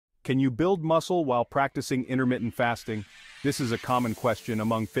Can you build muscle while practicing intermittent fasting? This is a common question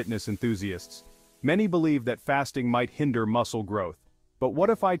among fitness enthusiasts. Many believe that fasting might hinder muscle growth. But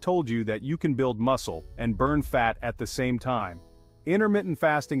what if I told you that you can build muscle and burn fat at the same time? Intermittent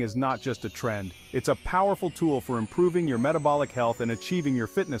fasting is not just a trend, it's a powerful tool for improving your metabolic health and achieving your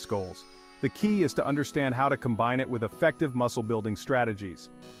fitness goals. The key is to understand how to combine it with effective muscle-building strategies.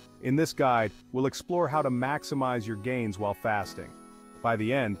 In this guide, we'll explore how to maximize your gains while fasting. By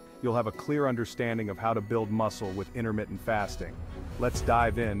the end, you'll have a clear understanding of how to build muscle with intermittent fasting. Let's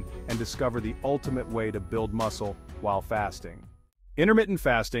dive in and discover the ultimate way to build muscle while fasting. Intermittent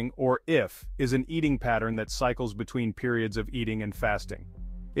fasting, or IF, is an eating pattern that cycles between periods of eating and fasting.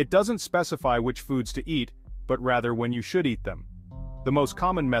 It doesn't specify which foods to eat, but rather when you should eat them. The most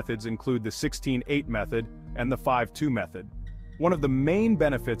common methods include the 16-8 method and the 5-2 method. One of the main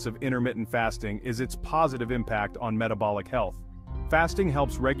benefits of intermittent fasting is its positive impact on metabolic health. Fasting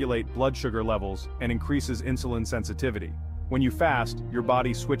helps regulate blood sugar levels and increases insulin sensitivity. When you fast, your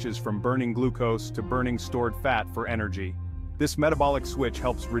body switches from burning glucose to burning stored fat for energy. This metabolic switch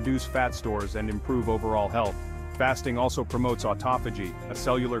helps reduce fat stores and improve overall health. Fasting also promotes autophagy, a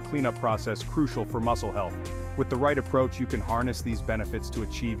cellular cleanup process crucial for muscle health. With the right approach, you can harness these benefits to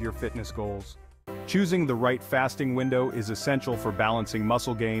achieve your fitness goals. Choosing the right fasting window is essential for balancing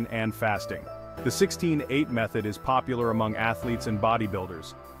muscle gain and fasting. The 16-8 method is popular among athletes and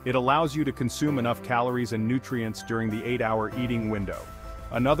bodybuilders. It allows you to consume enough calories and nutrients during the 8-hour eating window.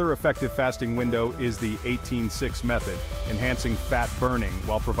 Another effective fasting window is the 18-6 method, enhancing fat burning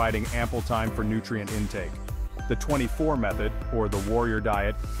while providing ample time for nutrient intake. The 24 method, or the warrior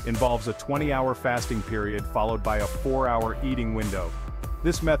diet, involves a 20-hour fasting period followed by a 4-hour eating window.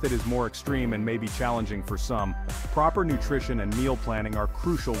 This method is more extreme and may be challenging for some. Proper nutrition and meal planning are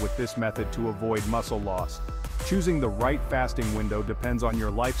crucial with this method to avoid muscle loss. Choosing the right fasting window depends on your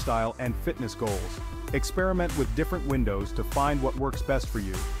lifestyle and fitness goals. Experiment with different windows to find what works best for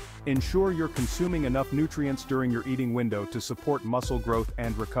you. Ensure you're consuming enough nutrients during your eating window to support muscle growth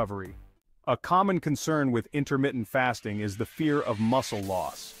and recovery. A common concern with intermittent fasting is the fear of muscle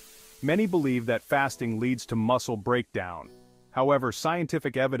loss. Many believe that fasting leads to muscle breakdown. However,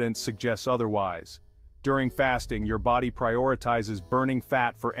 scientific evidence suggests otherwise. During fasting, your body prioritizes burning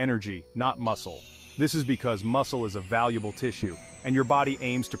fat for energy, not muscle. This is because muscle is a valuable tissue, and your body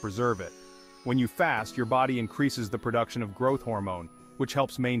aims to preserve it. When you fast, your body increases the production of growth hormone, which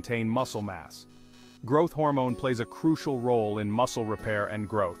helps maintain muscle mass. Growth hormone plays a crucial role in muscle repair and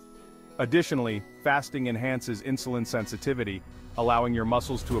growth. Additionally, fasting enhances insulin sensitivity, allowing your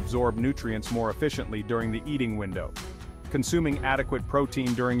muscles to absorb nutrients more efficiently during the eating window. Consuming adequate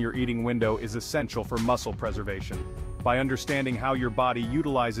protein during your eating window is essential for muscle preservation. By understanding how your body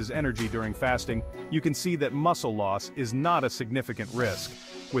utilizes energy during fasting, you can see that muscle loss is not a significant risk.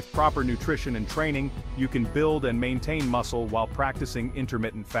 With proper nutrition and training, you can build and maintain muscle while practicing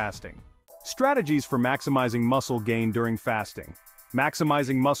intermittent fasting. Strategies for maximizing muscle gain during fasting.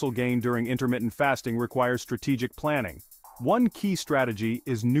 Maximizing muscle gain during intermittent fasting requires strategic planning. One key strategy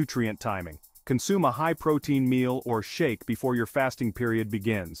is nutrient timing. Consume a high-protein meal or shake before your fasting period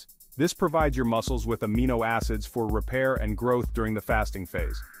begins. This provides your muscles with amino acids for repair and growth during the fasting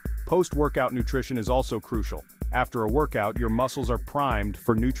phase. Post-workout nutrition is also crucial. After a workout, your muscles are primed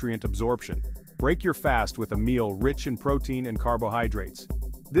for nutrient absorption. Break your fast with a meal rich in protein and carbohydrates.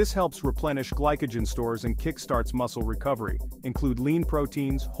 This helps replenish glycogen stores and kickstarts muscle recovery. Include lean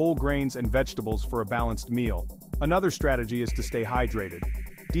proteins, whole grains, and vegetables for a balanced meal. Another strategy is to stay hydrated.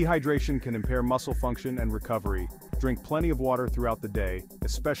 Dehydration can impair muscle function and recovery. Drink plenty of water throughout the day,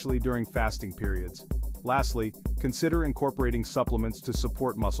 especially during fasting periods. Lastly, consider incorporating supplements to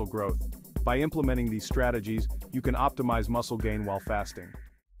support muscle growth. By implementing these strategies, you can optimize muscle gain while fasting.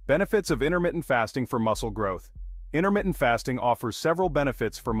 Benefits of intermittent fasting for muscle growth. Intermittent fasting offers several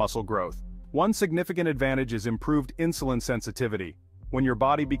benefits for muscle growth. One significant advantage is improved insulin sensitivity. When your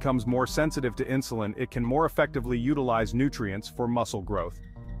body becomes more sensitive to insulin, it can more effectively utilize nutrients for muscle growth.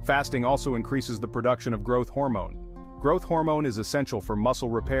 Fasting also increases the production of growth hormone. Growth hormone is essential for muscle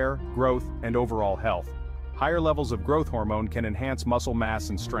repair, growth, and overall health. Higher levels of growth hormone can enhance muscle mass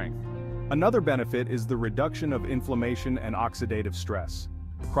and strength. Another benefit is the reduction of inflammation and oxidative stress.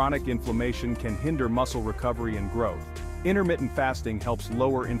 Chronic inflammation can hinder muscle recovery and growth. Intermittent fasting helps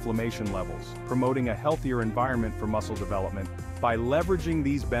lower inflammation levels, promoting a healthier environment for muscle development. By leveraging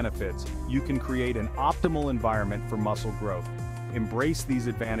these benefits, you can create an optimal environment for muscle growth. Embrace these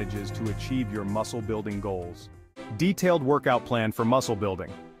advantages to achieve your muscle-building goals. Detailed workout plan for muscle building.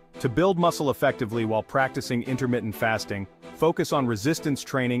 To build muscle effectively while practicing intermittent fasting, focus on resistance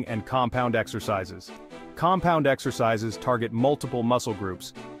training and compound exercises. Compound exercises target multiple muscle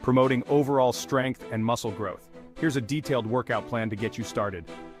groups, promoting overall strength and muscle growth. Here's a detailed workout plan to get you started.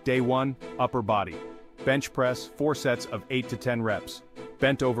 Day 1, upper body. Bench press, 4 sets of 8 to 10 reps.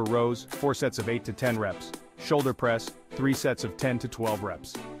 Bent over rows, 4 sets of 8 to 10 reps. Shoulder press, 3 sets of 10 to 12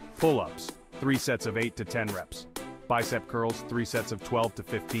 reps. Pull-ups, 3 sets of 8 to 10 reps. Bicep curls, 3 sets of 12 to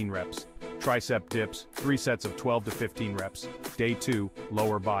 15 reps. Tricep dips, 3 sets of 12 to 15 reps. Day 2,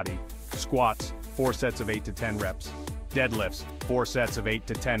 lower body. Squats, 4 sets of 8 to 10 reps. Deadlifts, 4 sets of 8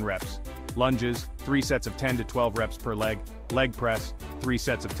 to 10 reps. Lunges, 3 sets of 10 to 12 reps per leg. Leg press, 3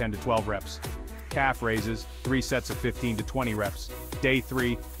 sets of 10 to 12 reps. Calf raises, 3 sets of 15 to 20 reps. Day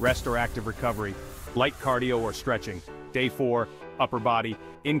 3, rest or active recovery. Light cardio or stretching. Day 4, upper body.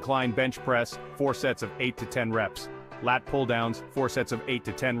 Incline bench press, 4 sets of 8 to 10 reps. Lat pull downs, 4 sets of 8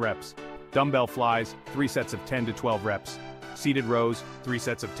 to 10 reps. Dumbbell flies, 3 sets of 10 to 12 reps. Seated rows, 3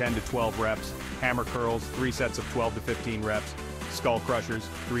 sets of 10 to 12 reps. Hammer curls, 3 sets of 12 to 15 reps. Skull crushers,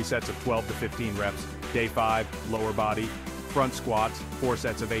 3 sets of 12 to 15 reps. Day 5, lower body. Front squats, 4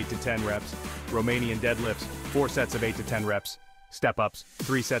 sets of 8 to 10 reps. Romanian deadlifts, 4 sets of 8 to 10 reps. Step-ups,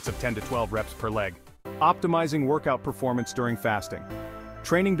 3 sets of 10 to 12 reps per leg. Optimizing workout performance during fasting.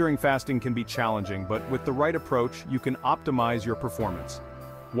 Training during fasting can be challenging, but with the right approach, you can optimize your performance.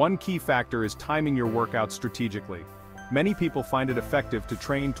 One key factor is timing your workouts strategically. Many people find it effective to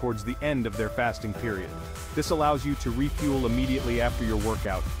train towards the end of their fasting period. This allows you to refuel immediately after your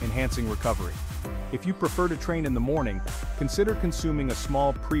workout, enhancing recovery. If you prefer to train in the morning, consider consuming a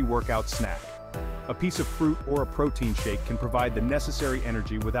small pre-workout snack. A piece of fruit or a protein shake can provide the necessary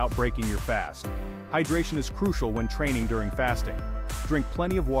energy without breaking your fast. Hydration is crucial when training during fasting. Drink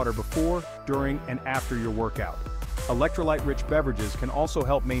plenty of water before, during, and after your workout. Electrolyte-rich beverages can also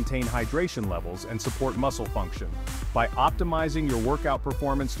help maintain hydration levels and support muscle function. By optimizing your workout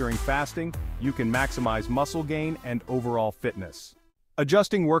performance during fasting, you can maximize muscle gain and overall fitness.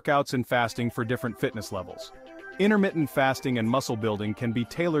 Adjusting workouts and fasting for different fitness levels. Intermittent fasting and muscle building can be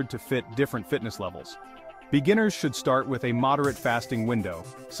tailored to fit different fitness levels. Beginners should start with a moderate fasting window,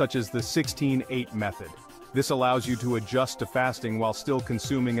 such as the 16-8 method. This allows you to adjust to fasting while still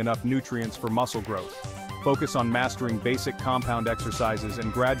consuming enough nutrients for muscle growth. Focus on mastering basic compound exercises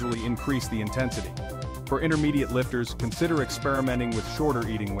and gradually increase the intensity. For intermediate lifters, consider experimenting with shorter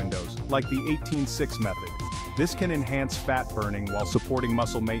eating windows, like the 18-6 method. This can enhance fat burning while supporting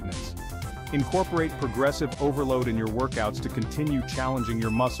muscle maintenance. Incorporate progressive overload in your workouts to continue challenging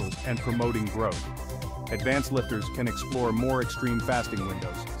your muscles and promoting growth. Advanced lifters can explore more extreme fasting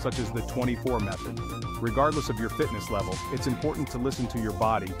windows, such as the 24 method. Regardless of your fitness level, it's important to listen to your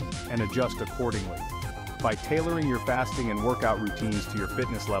body and adjust accordingly. By tailoring your fasting and workout routines to your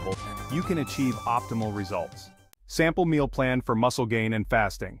fitness level, you can achieve optimal results. Sample meal plan for muscle gain and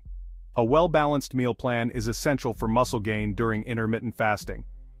fasting. A well-balanced meal plan is essential for muscle gain during intermittent fasting.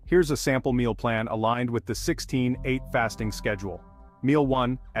 Here's a sample meal plan aligned with the 16-8 fasting schedule. Meal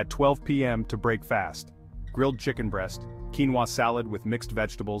 1, at 12 p.m. to break fast. Grilled chicken breast, quinoa salad with mixed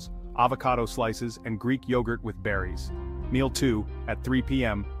vegetables, avocado slices, and Greek yogurt with berries. Meal 2, at 3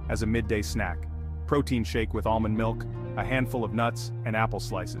 p.m. as a midday snack. Protein shake with almond milk, a handful of nuts, and apple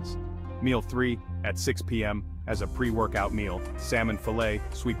slices. Meal 3, at 6 p.m. as a pre-workout meal, salmon fillet,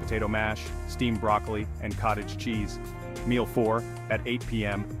 sweet potato mash, steamed broccoli, and cottage cheese. Meal 4, at 8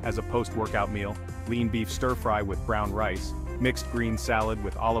 p.m. as a post-workout meal, lean beef stir-fry with brown rice, mixed green salad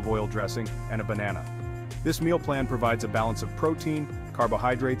with olive oil dressing, and a banana. This meal plan provides a balance of protein,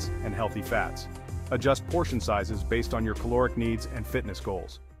 carbohydrates, and healthy fats. Adjust portion sizes based on your caloric needs and fitness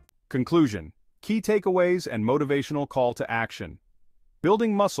goals. Conclusion. Key takeaways and motivational call to action.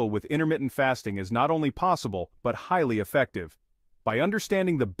 Building muscle with intermittent fasting is not only possible, but highly effective. By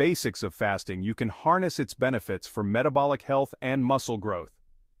understanding the basics of fasting, you can harness its benefits for metabolic health and muscle growth.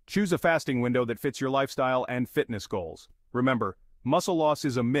 Choose a fasting window that fits your lifestyle and fitness goals. Remember, muscle loss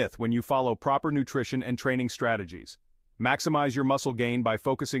is a myth when you follow proper nutrition and training strategies. Maximize your muscle gain by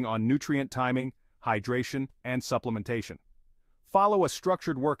focusing on nutrient timing, hydration, and supplementation. Follow a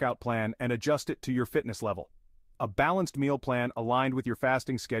structured workout plan and adjust it to your fitness level. A balanced meal plan aligned with your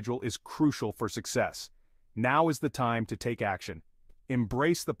fasting schedule is crucial for success. Now is the time to take action.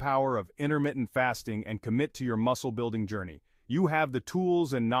 Embrace the power of intermittent fasting and commit to your muscle-building journey. You have the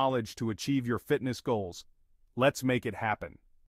tools and knowledge to achieve your fitness goals. Let's make it happen.